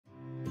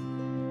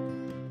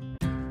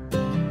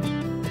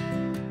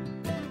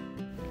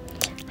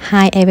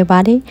Hi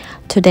everybody,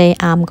 today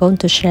I'm going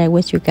to share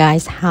with you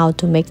guys how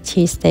to make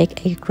cheese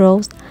steak egg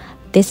rolls.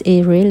 This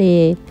is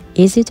really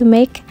easy to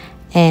make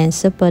and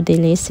super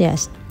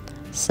delicious.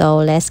 So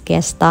let's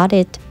get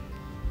started.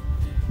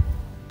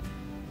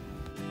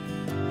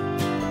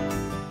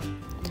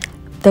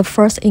 The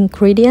first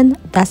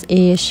ingredient, that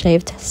is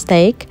shaved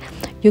steak.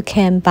 You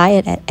can buy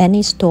it at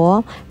any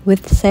store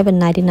with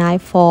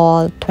 $7.99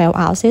 for 12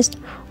 ounces,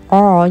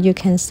 or you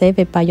can save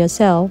it by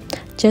yourself.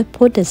 Just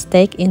put the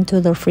steak into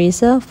the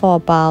freezer for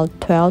about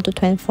 12 to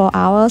 24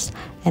 hours,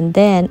 and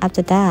then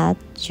after that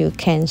you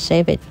can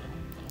save it.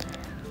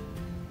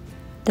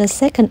 The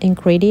second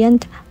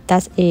ingredient,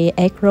 that's a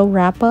egg roll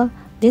wrapper.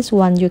 This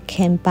one you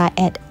can buy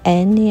at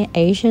any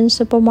Asian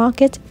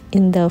supermarket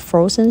in the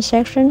frozen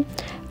section.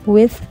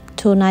 With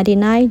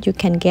 $2.99 you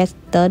can get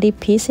 30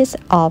 pieces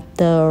of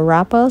the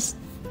wrappers.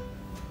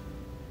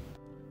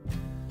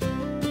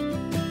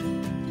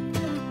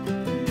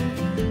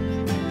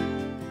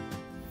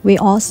 We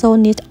also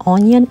need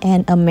onion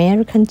and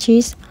American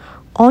cheese.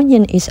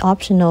 Onion is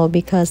optional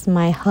because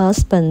my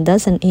husband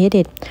doesn't eat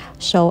it,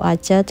 so I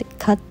just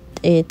cut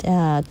it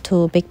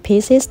to big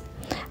pieces.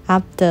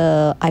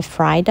 After I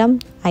fry them,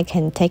 I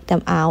can take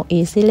them out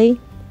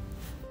easily.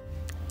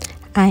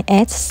 I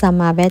add some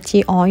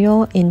veggie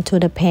oil into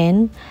the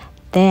pan,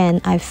 then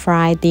I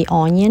fry the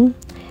onion.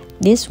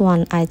 This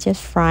one I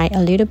just fry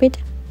a little bit,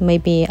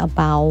 maybe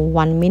about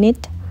 1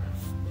 minute.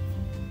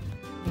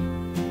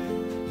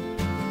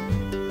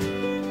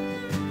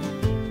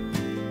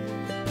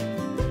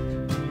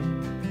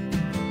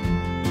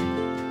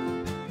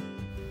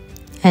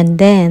 And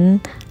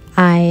then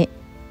I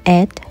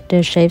add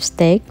the shaved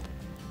steak.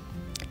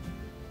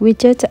 We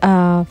just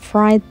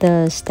fry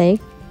the steak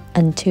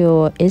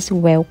until it's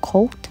well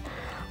cooked.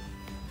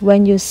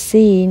 When you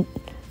see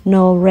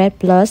no red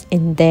blood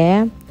in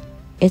there,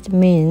 it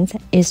means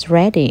it's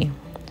ready.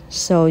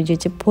 So you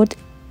just put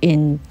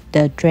in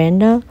the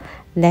drainer,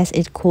 let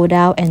it cool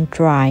down and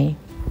dry.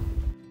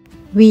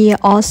 We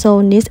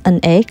also need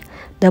an egg.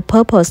 The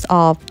purpose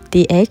of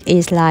the egg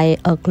is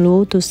like a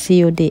glue to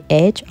seal the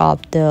edge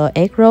of the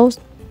egg rolls.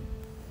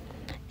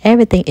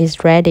 Everything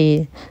is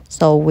ready,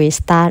 so we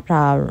start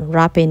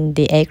wrapping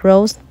the egg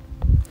rolls.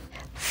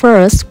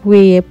 First,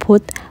 we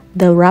put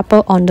the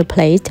wrapper on the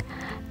plate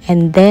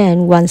and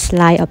then one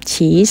slice of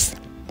cheese.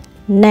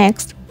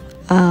 Next,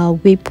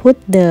 we put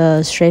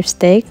the shaved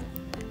steak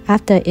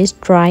after it's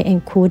dry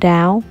and cool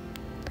down.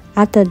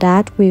 After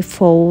that, we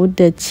fold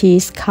the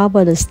cheese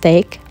cover the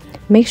steak.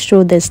 Make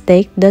sure the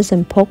steak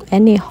doesn't poke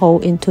any hole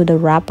into the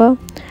wrapper.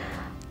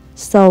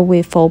 So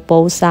we fold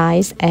both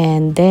sides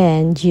and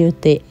then use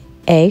the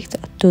egg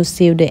to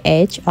seal the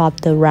edge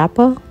of the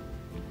wrapper.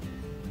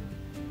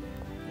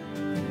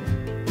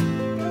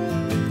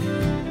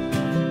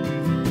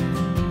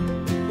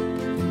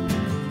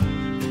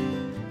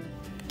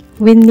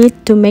 We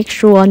need to make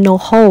sure no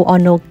hole or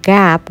no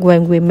gap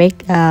when we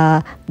make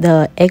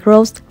the egg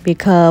rolls,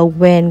 because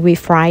when we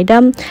fry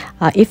them,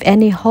 if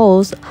any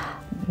holes,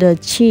 the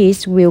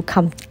cheese will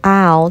come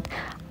out.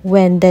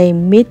 When they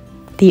meet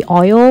the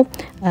oil,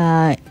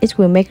 it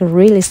will make a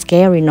really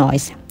scary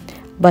noise.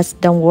 But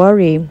don't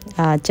worry,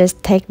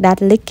 just take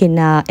that leaking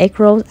egg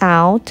roll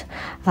out.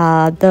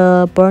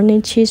 The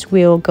burning cheese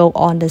will go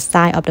on the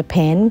side of the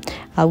pan.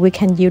 We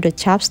can use the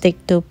chopstick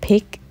to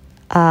pick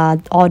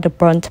all the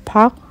burnt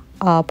part,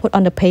 put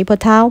on the paper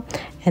towel,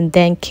 and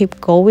then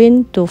keep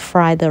going to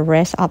fry the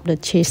rest of the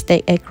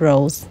cheesesteak egg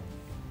rolls.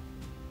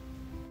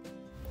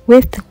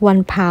 With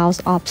 1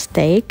 pound of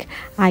steak,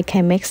 I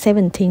can make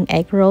 17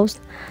 egg rolls.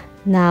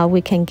 Now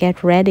we can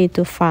get ready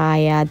to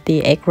fry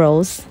the egg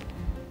rolls.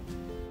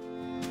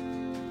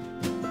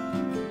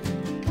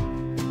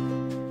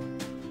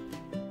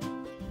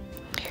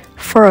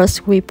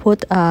 First, we put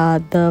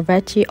the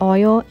veggie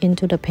oil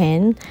into the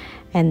pan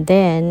and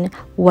then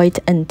wait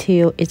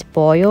until it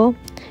boils.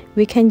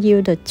 We can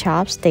use the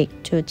chopstick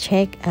to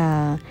check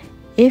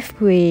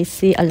if we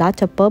see a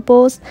lot of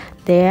bubbles.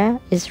 There,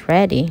 it's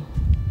ready.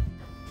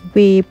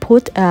 We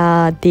put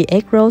the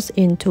egg rolls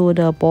into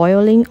the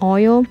boiling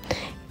oil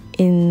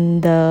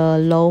in the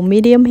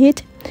low-medium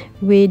heat.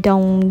 We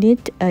don't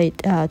need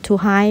it too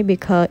high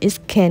because it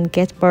can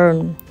get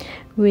burned.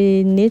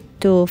 We need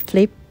to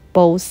flip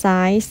both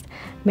sides.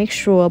 Make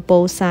sure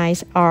both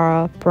sides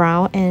are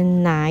brown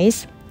and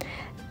nice.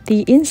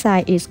 The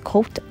inside is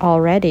cooked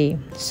already,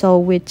 so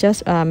we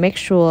just make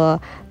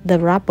sure the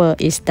wrapper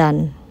is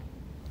done.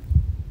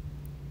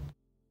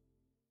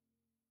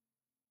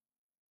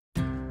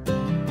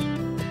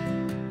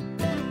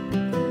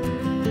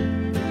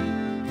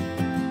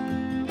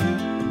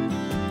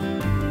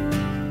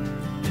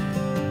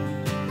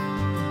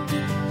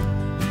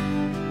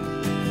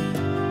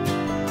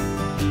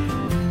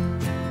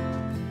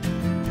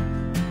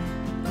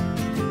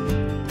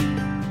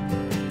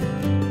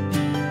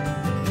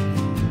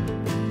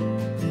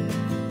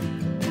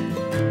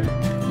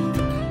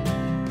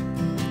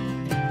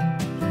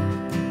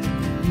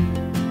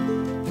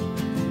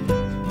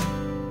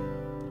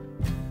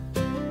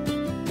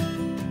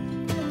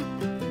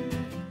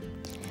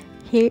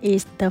 Here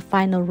is the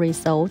final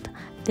result.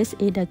 This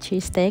is the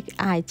cheesesteak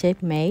I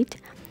just made.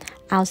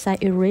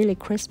 Outside is really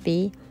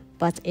crispy,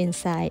 but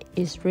inside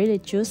is really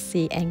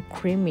juicy and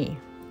creamy.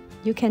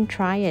 You can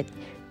try it.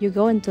 You're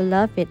going to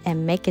love it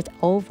and make it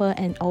over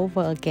and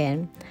over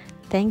again.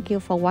 Thank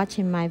you for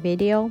watching my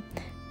video.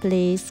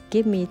 Please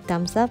give me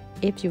thumbs up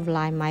if you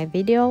like my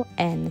video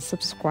and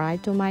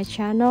subscribe to my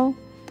channel.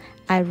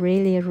 I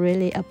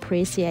really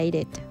appreciate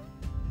it.